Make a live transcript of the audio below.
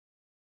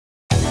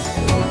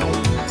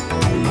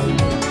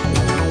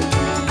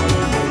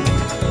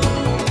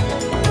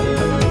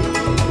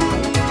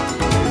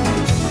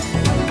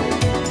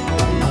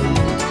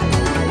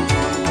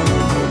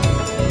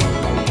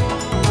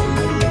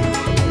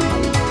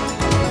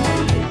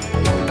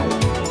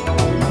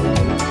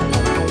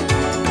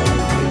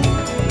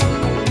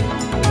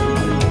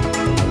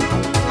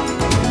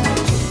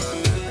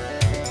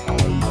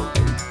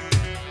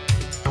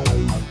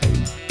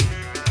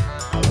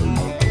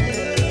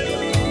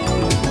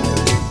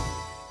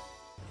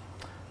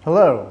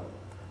Hello,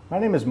 my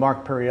name is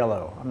Mark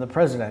Perriello. I'm the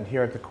president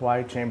here at the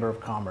Kauaʻi Chamber of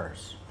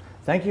Commerce.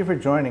 Thank you for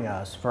joining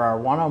us for our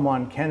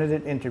one-on-one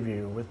candidate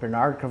interview with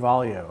Bernard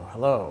Carvalho.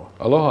 Hello.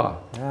 Aloha.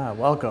 Yeah,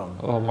 welcome.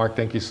 Oh, Mark,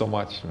 thank you so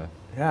much, man.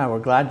 Yeah, we're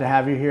glad to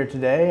have you here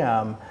today.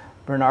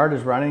 Bernard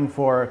is running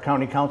for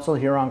County Council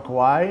here on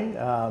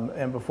Kauaʻi.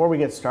 And before we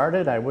get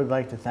started, I would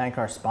like to thank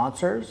our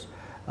sponsors.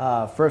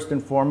 First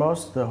and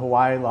foremost, the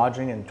Hawaii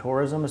Lodging and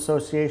Tourism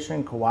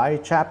Association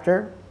Kauaʻi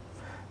chapter,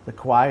 the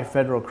Kauaʻi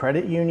Federal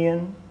Credit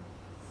Union,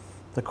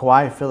 the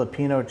Kauaʻi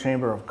Filipino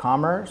Chamber of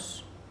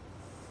Commerce,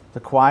 the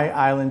Kauaʻi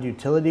Island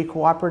Utility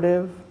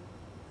Cooperative,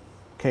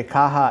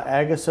 Kekaha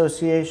Ag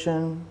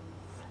Association,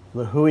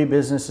 Lahui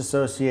Business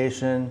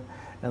Association,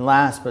 and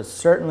last but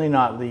certainly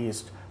not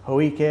least,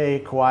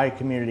 Hoike Kauaʻi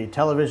Community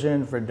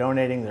Television for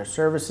donating their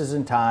services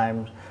and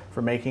time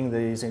for making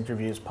these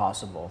interviews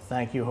possible.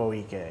 Thank you,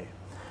 Hoike.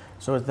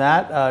 So with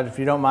that, if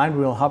you don't mind,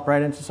 we'll hop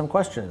right into some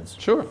questions.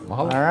 Sure.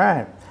 All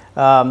right.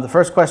 The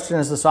first question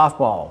is the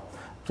softball.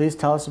 Please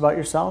tell us about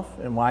yourself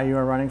and why you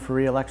are running for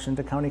re-election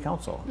to County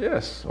Council.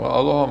 Yes. Well,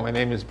 aloha. My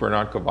name is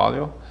Bernard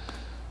Carvalho,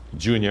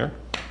 Jr.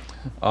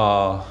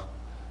 I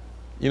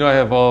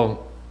have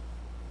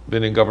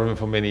been in government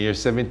for many years,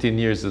 17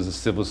 years as a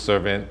civil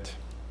servant,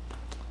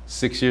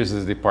 6 years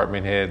as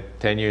department head,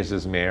 10 years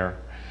as mayor.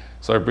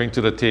 So I bring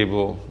to the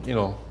table,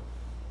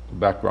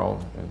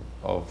 background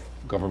of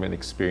government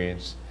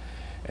experience.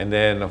 And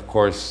then, of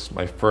course,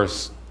 my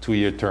first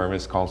 2-year term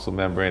as council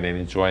member and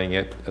enjoying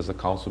it as a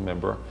council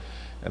member.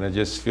 And I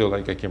just feel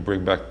like I can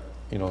bring back,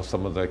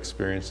 some of the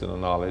experience and the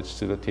knowledge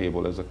to the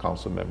table as a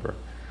council member.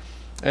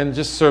 And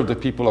just serve the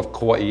people of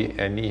Kauaʻi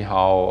and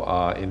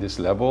Niihau in this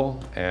level.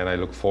 And I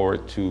look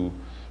forward to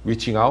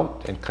reaching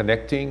out and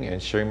connecting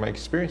and sharing my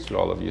experience with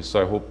all of you.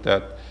 So I hope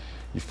that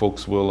you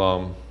folks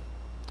will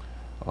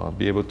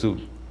be able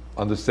to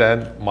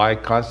understand my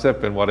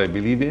concept and what I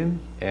believe in,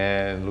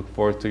 and look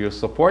forward to your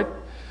support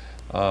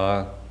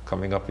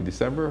coming up in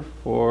December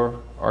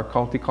for our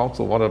county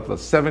council, one of the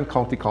 7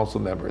 county council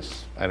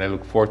members. And I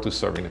look forward to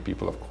serving the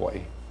people of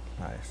Kauaʻi.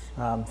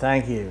 Nice.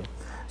 Thank you.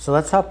 So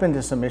let's hop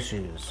into some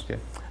issues. Okay.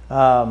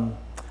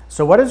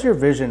 So what is your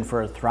vision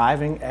for a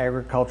thriving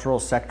agricultural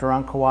sector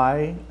on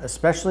Kauaʻi,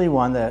 especially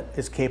one that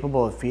is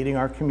capable of feeding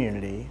our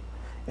community,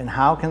 and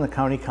how can the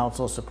county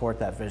council support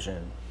that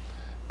vision?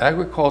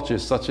 Agriculture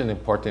is such an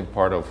important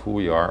part of who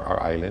we are,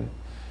 our island.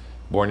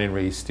 Born and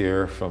raised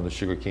here, from the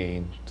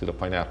sugarcane to the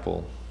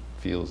pineapple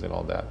fields and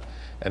all that,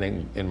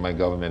 and in my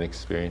government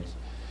experience.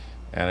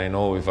 And I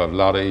know we've had a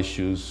lot of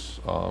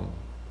issues,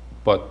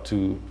 but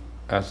to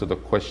answer the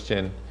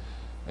question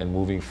and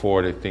moving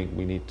forward, I think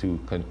we need to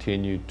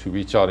continue to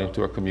reach out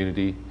into our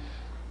community,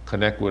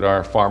 connect with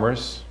our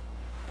farmers,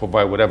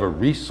 provide whatever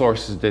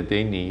resources that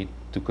they need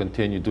to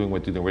continue doing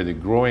what they're doing, whether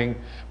they're growing,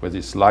 whether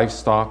it's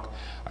livestock.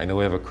 I know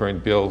we have a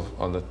current bill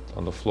on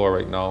the floor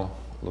right now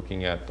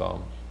looking at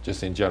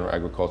just in general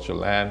agricultural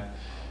land,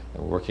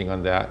 and working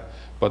on that.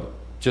 But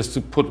just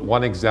to put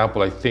one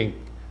example, I think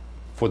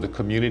for the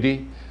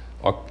community,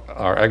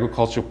 our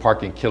agricultural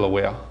park in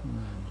Kilauea,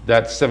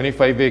 that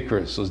 75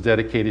 acres was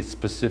dedicated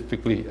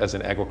specifically as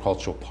an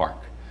agricultural park.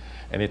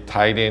 And it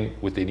tied in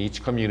within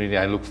each community.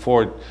 I look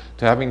forward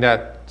to having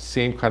that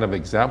same kind of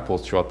example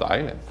throughout the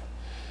island.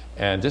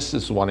 And this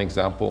is one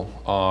example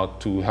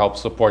to help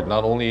support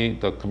not only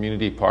the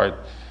community part,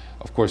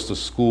 of course the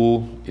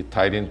school, it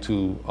tied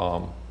into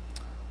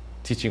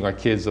teaching our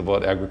kids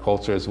about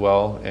agriculture as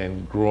well,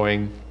 and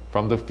growing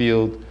from the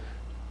field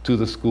to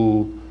the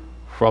school,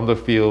 from the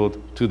field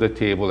to the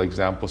table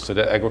example. So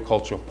the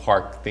agricultural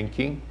park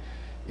thinking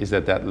is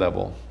at that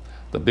level.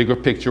 The bigger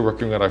picture,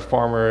 working with our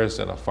farmers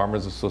and our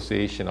farmers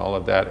association, all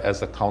of that,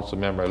 as a council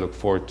member, I look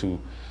forward to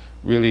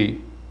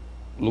really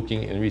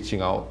looking and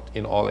reaching out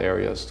in all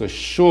areas to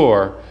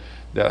assure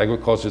that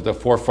agriculture is the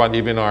forefront,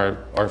 even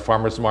our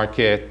farmers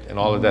market and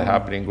all of that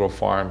happening, Grow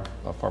Farm,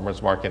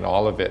 farmers market, and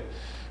all of it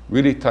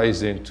really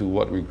ties into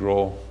what we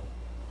grow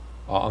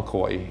on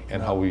Kauaʻi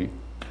and how we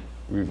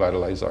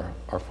revitalize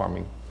our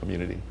farming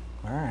community.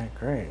 All right,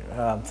 great.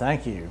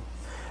 Thank you.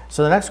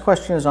 So the next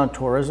question is on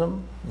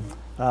tourism.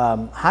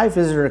 High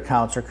visitor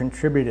counts are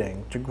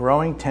contributing to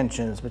growing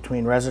tensions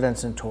between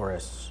residents and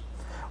tourists.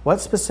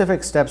 What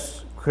specific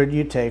steps could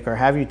you take or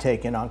have you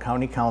taken on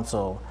County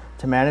Council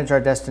to manage our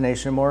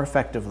destination more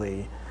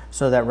effectively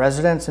so that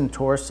residents and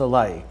tourists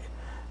alike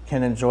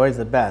can enjoy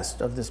the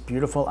best of this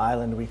beautiful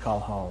island we call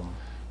home?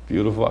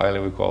 Beautiful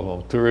island we call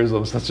home.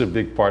 Tourism is such a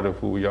big part of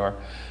who we are.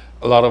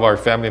 A lot of our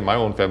family, my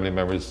own family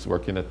members,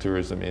 work in the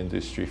tourism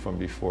industry from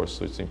before,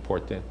 so it's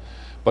important.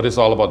 But it's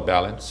all about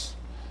balance.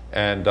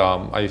 And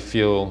I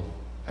feel,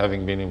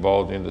 having been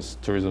involved in this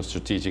tourism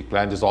strategic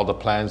plan, there's all the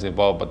plans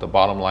involved, but the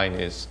bottom line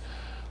is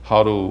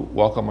how to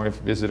welcome our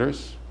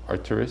visitors, our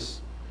tourists,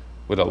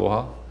 with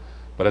aloha,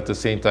 but at the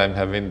same time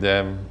having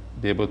them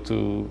be able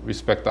to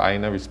respect the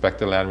aina, respect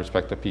the land,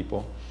 respect the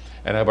people,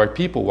 and have our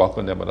people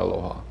welcome them with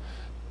aloha.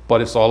 But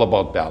it's all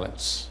about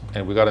balance,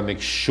 and we got to make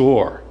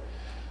sure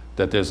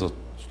that there's a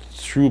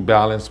true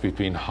balance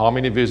between how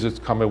many visitors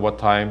come at what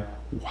time,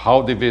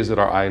 how they visit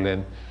our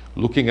island,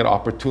 looking at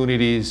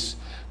opportunities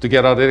to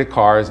get out of the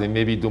cars and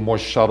maybe do more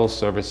shuttle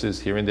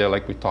services here and there,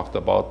 like we talked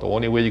about. The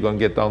only way you're going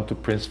to get down to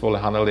Princeville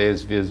and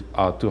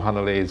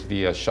Hanalei is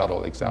via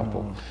shuttle,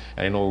 example.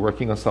 And I know we're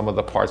working on some of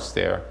the parts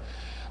there,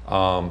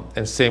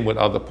 and same with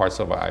other parts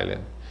of our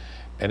island.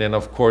 And then,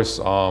 of course,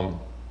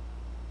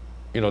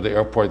 you know, the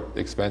airport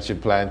expansion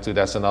plan too.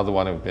 That's another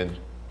one I've been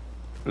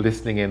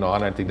listening in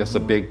on. I think that's a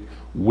big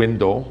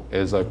window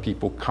as our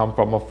people come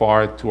from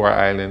afar to our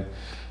island.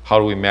 How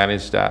do we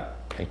manage that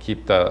and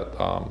keep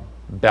that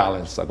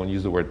balance? I'm going to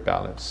use the word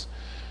balance,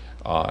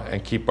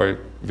 and keep our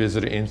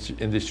visitor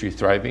industry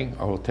thriving,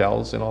 our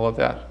hotels and all of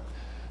that.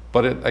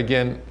 But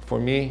again, for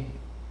me,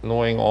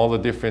 knowing all the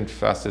different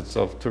facets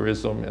of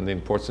tourism and the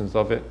importance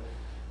of it,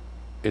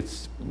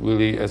 it's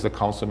really, as a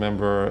council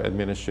member,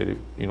 administrative,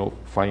 you know,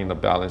 finding the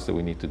balance that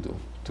we need to do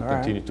to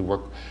continue to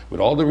work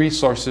with all the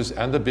resources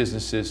and the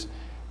businesses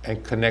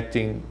and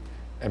connecting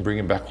and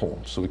bringing back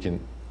home, so we can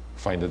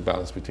find the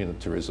balance between the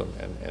tourism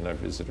and our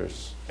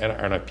visitors and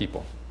our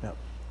people. Yep.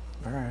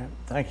 All right,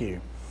 thank you.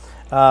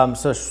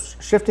 So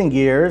shifting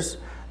gears,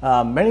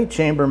 many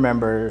chamber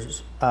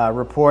members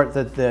report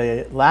that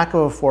the lack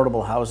of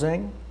affordable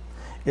housing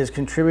is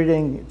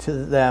contributing to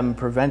them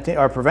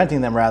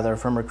preventing them rather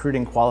from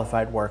recruiting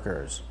qualified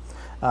workers.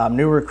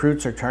 New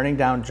recruits are turning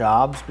down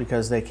jobs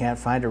because they can't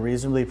find a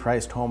reasonably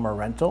priced home or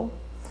rental.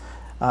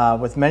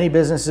 With many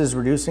businesses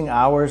reducing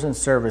hours and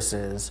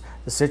services,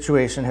 the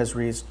situation has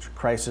reached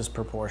crisis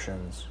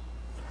proportions.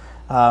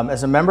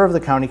 As a member of the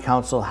County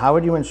Council, how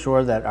would you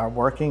ensure that our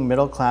working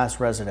middle-class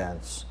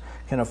residents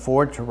can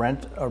afford to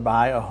rent or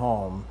buy a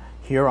home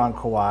here on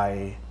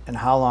Kauaʻi, and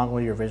how long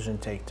will your vision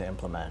take to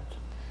implement?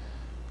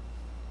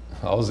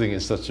 Housing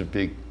is such a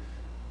big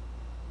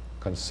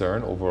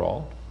concern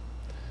overall.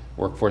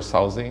 Workforce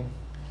housing.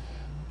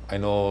 I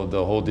know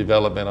the whole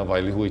development of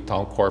Wailihui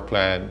Town Core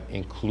Plan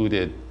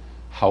included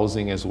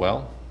housing as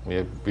well. We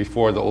have,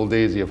 before the old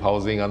days, you have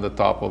housing on the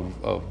top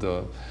of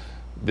the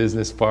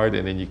business part,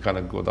 and then you kind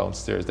of go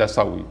downstairs. That's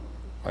how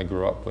I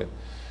grew up with.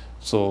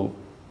 So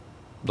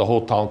the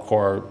whole town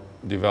core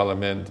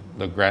development,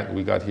 the grant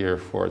we got here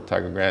for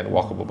Tiger Grant,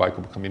 walkable,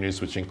 bikeable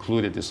communities, which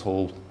included this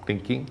whole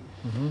thinking,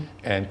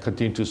 and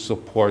continue to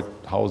support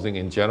housing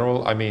in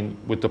general. I mean,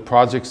 with the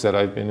projects that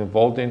I've been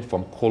involved in,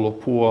 from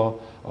Kolopua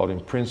out in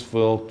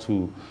Princeville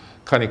to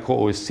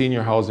Kaniko'o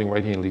senior housing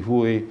right here in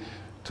Lihui,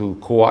 to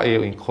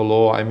Kauaʻi in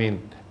Koloa, I mean,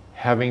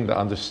 having the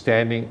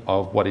understanding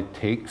of what it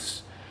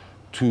takes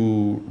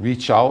to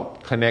reach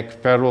out, connect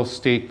federal,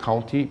 state,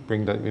 county,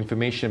 bring the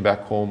information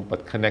back home,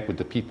 but connect with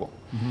the people.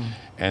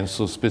 And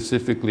so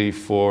specifically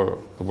for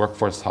the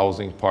workforce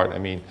housing part, I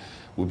mean,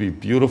 it would be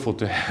beautiful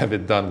to have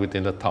it done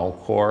within the town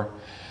core.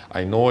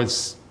 I know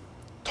it's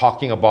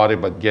talking about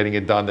it, but getting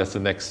it done, that's the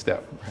next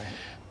step.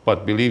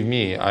 But believe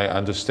me, I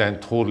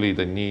understand totally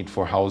the need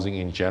for housing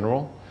in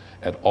general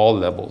at all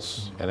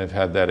levels. And I've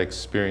had that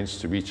experience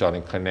to reach out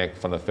and connect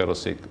from the federal,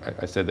 state,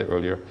 I said that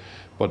earlier,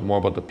 but more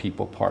about the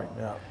people part.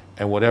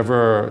 And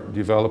whatever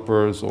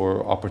developers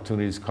or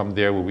opportunities come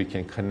there where we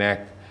can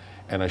connect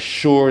and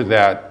assure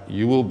that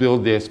you will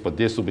build this, but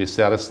this will be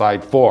set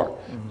aside for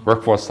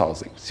workforce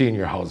housing,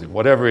 senior housing,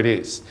 whatever it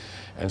is.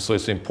 And so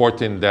it's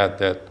important that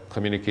that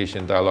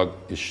communication dialogue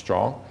is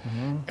strong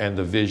and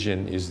the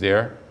vision is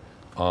there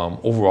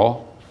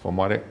overall from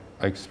what I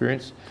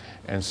experienced.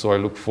 And so I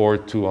look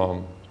forward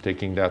to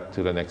taking that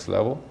to the next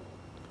level.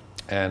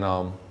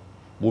 And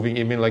moving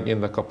even like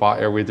in the Kapa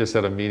area, we just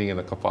had a meeting in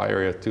the Kapa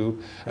area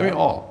too. I mean,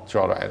 all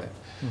throughout the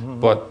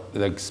island. But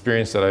the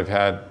experience that I've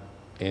had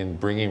in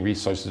bringing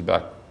resources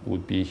back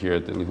would be here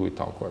at the Lihui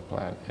Town Core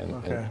Plan,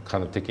 and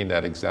kind of taking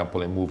that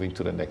example and moving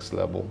to the next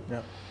level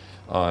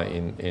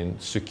in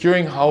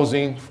securing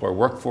housing for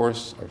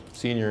workforce, our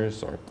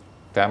seniors, our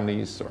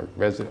families, our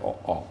residents,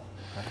 all.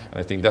 And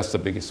I think that's the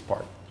biggest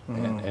part.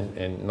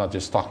 And not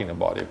just talking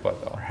about it, but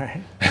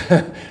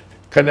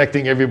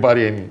connecting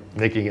everybody and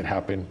making it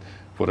happen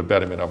for the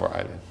betterment of our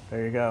island.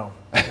 There you go.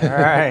 All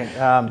right.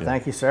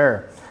 Thank you,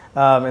 sir.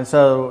 And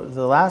so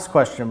the last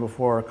question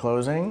before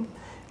closing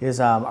is,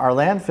 our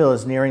landfill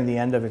is nearing the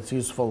end of its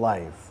useful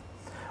life.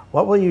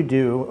 What will you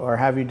do, or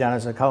have you done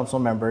as a council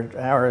member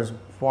or as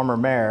former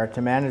mayor,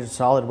 to manage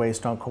solid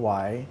waste on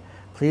Kauaʻi?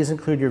 Please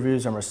include your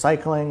views on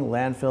recycling,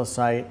 landfill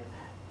site,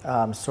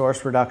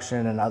 source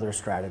reduction, and other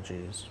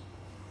strategies.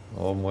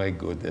 Oh my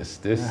goodness,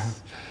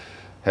 this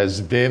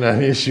has been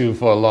an issue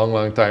for a long,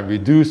 long time.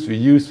 Reduce,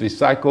 reuse,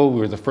 recycle.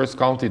 We were the first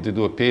county to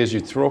do a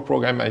pay-as-you-throw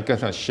program. I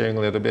guess I'm sharing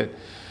a little bit.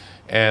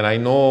 And I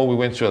know we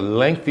went through a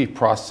lengthy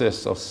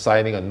process of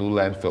citing a new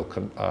landfill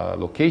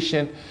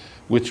location,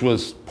 which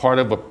was part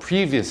of a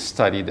previous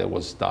study that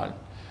was done.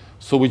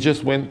 So we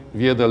just went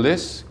via the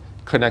list,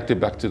 connected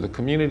back to the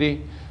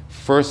community.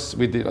 First,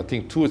 we did, I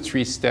think, 2 or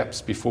 3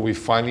 steps before we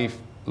finally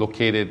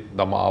located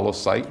the Ma'alo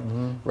site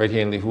right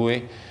here in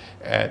Lihui,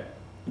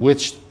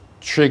 which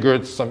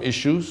triggered some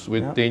issues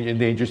with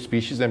endangered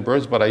species and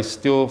birds, but I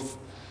still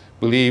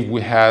believe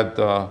we had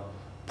the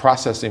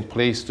process in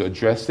place to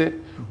address it,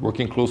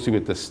 working closely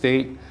with the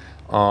state,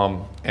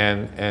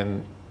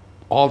 and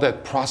all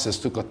that process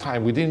took a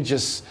time. We didn't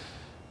just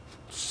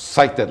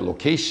cite that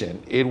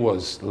location. It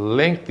was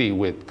lengthy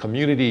with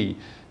community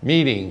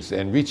meetings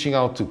and reaching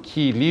out to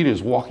key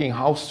leaders, walking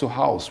house to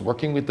house,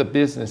 working with the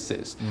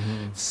businesses.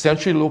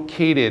 Centrally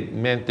located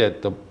meant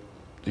that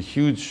the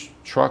huge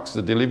trucks,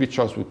 the delivery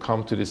trucks would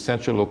come to the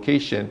central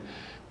location,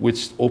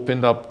 which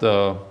opened up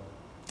the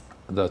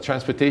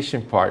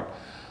transportation part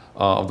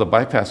of the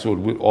bypass road,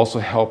 would also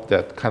help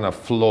that kind of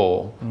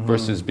flow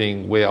versus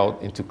being way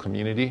out into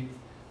community.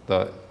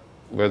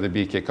 Whether it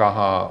be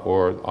Kekaha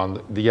or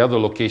on the other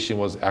location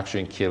was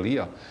actually in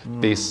Kealia,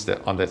 based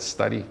on that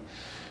study.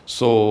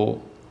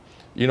 So,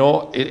 you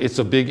know, it's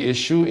a big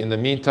issue. In the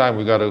meantime,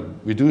 we got to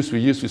reduce,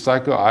 reuse,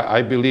 recycle.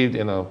 I believed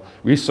in a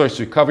resource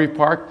recovery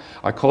park.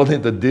 I called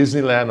it the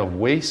Disneyland of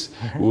waste.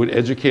 We would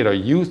educate our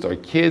youth, our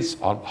kids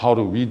on how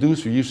to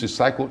reduce, reuse,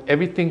 recycle,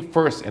 everything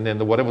first, and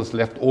then whatever's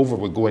left over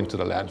would go into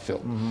the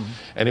landfill.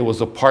 And it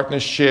was a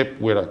partnership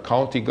with a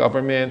county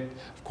government,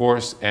 of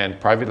course, and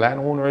private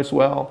landowner as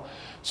well.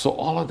 So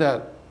all of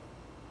that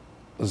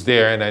was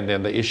there, and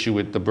then the issue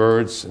with the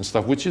birds and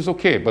stuff, which is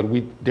okay, but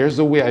there's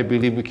a way I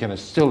believe we can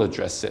still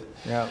address it.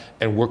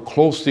 And work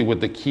closely with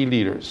the key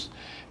leaders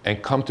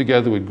and come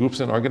together with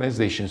groups and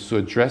organizations to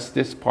address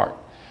this part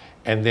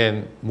and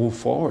then move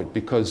forward,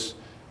 because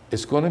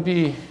it's going to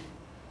be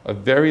a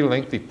very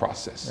lengthy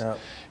process.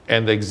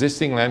 And the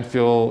existing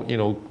landfill, you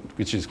know,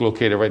 which is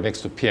located right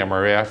next to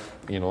PMRF,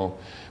 you know,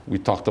 we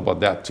talked about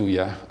that too,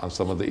 on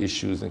some of the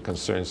issues and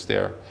concerns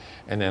there,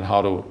 and then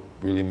how to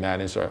really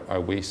manage our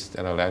waste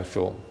and our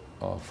landfill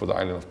for the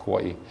island of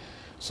Kauaʻi.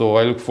 So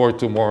I look forward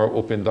to more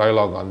open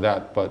dialogue on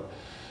that, but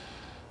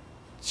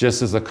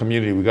just as a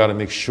community, we got to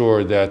make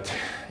sure that,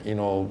 you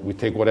know, we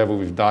take whatever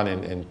we've done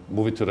and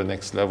move it to the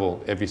next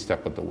level every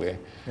step of the way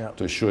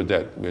to ensure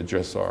that we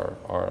address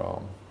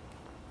our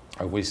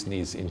waste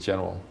needs in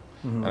general.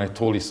 And I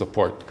totally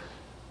support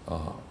a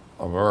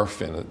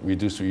MRF and a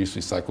reduce, reuse,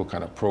 recycle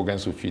kind of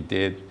programs, which we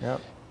did.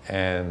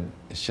 And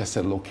it's just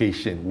a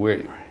location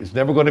where it's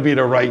never going to be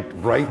the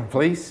right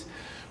place,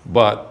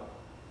 but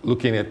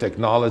looking at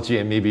technology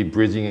and maybe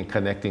bridging and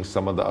connecting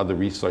some of the other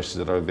resources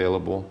that are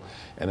available.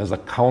 And as a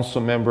council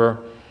member,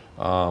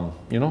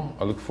 you know,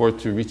 I look forward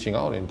to reaching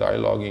out and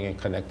dialoguing and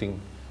connecting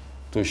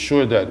to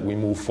ensure that we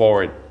move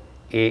forward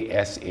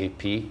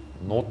ASAP,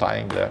 no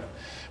time left.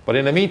 But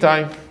in the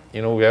meantime,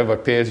 you know, we have a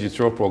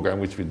pay-as-you-throw program,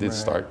 which we did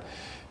start,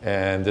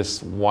 and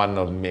this one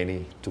of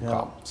many to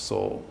come.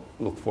 So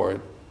look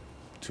forward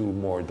to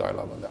more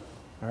dialogue on that.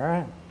 All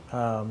right.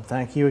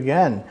 Thank you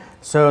again.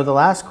 So the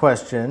last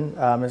question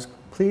is,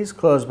 please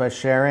close by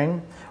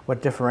sharing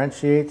what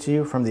differentiates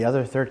you from the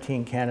other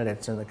 13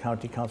 candidates in the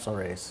county council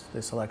race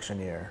this election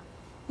year.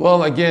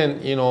 Well, again,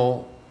 you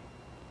know,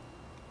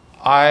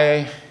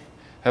 I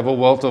have a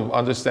wealth of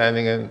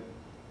understanding and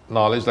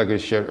knowledge, like I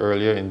shared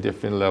earlier, in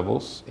different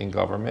levels in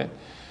government.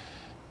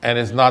 And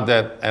it's not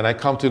that, and I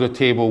come to the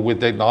table with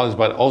that knowledge,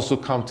 but also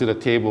come to the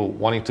table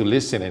wanting to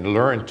listen and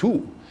learn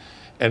too,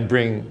 and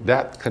bring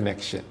that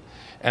connection.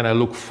 And I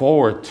look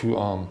forward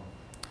to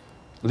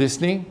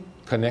listening,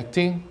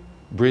 connecting,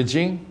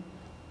 bridging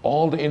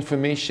all the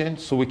information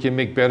so we can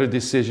make better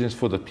decisions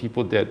for the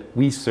people that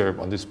we serve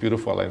on this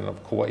beautiful island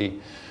of Kauaʻi.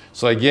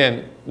 So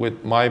again,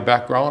 with my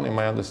background and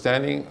my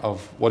understanding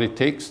of what it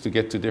takes to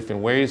get to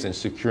different ways and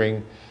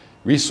securing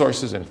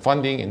resources and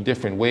funding in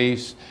different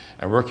ways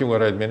and working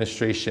with our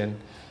administration,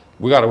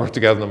 we got to work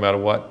together no matter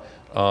what.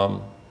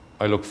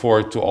 I look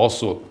forward to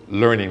also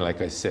learning,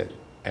 like I said,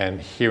 and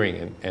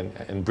hearing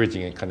and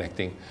bridging and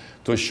connecting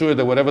to ensure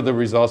that whatever the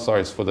results are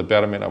is for the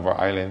betterment of our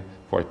island,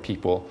 for our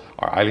people,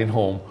 our island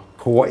home,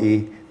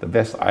 Kauaʻi, the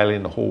best island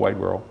in the whole wide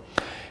world.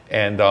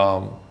 And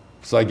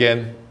so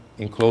again,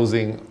 in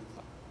closing,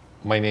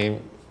 my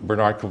name,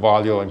 Bernard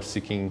Carvalho. I'm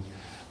seeking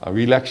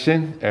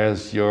re-election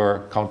as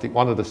your county,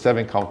 one of the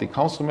 7 county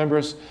council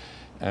members.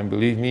 And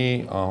believe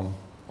me, I'll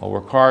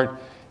work hard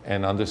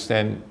and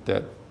understand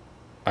that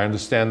I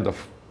understand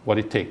what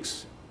it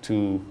takes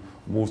to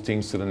move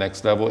things to the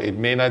next level. It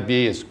may not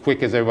be as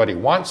quick as everybody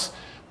wants,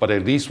 but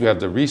at least we have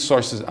the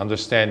resources,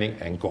 understanding,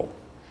 and go.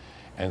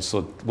 And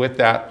so with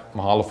that,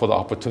 mahalo for the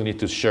opportunity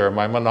to share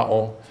my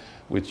mana'o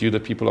with you, the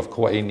people of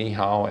Kauaʻi, ni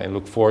hao, and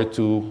look forward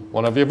to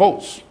one of your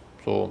votes.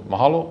 So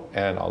mahalo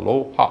and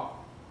aloha.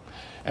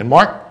 And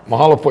Mark,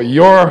 mahalo for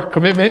your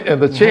commitment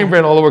and the chamber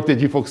and all the work that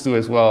you folks do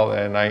as well.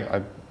 And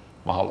I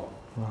mahalo.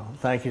 Well,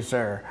 thank you,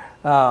 sir.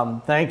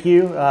 Thank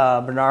you,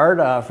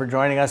 Bernard, for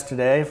joining us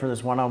today for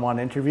this one-on-one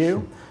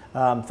interview.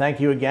 Thank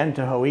you again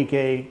to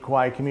Hauike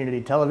Kauaʻi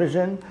Community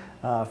Television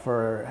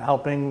for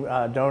helping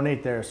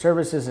donate their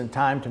services and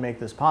time to make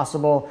this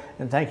possible.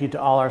 And thank you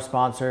to all our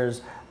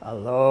sponsors.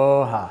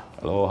 Aloha.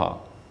 Aloha.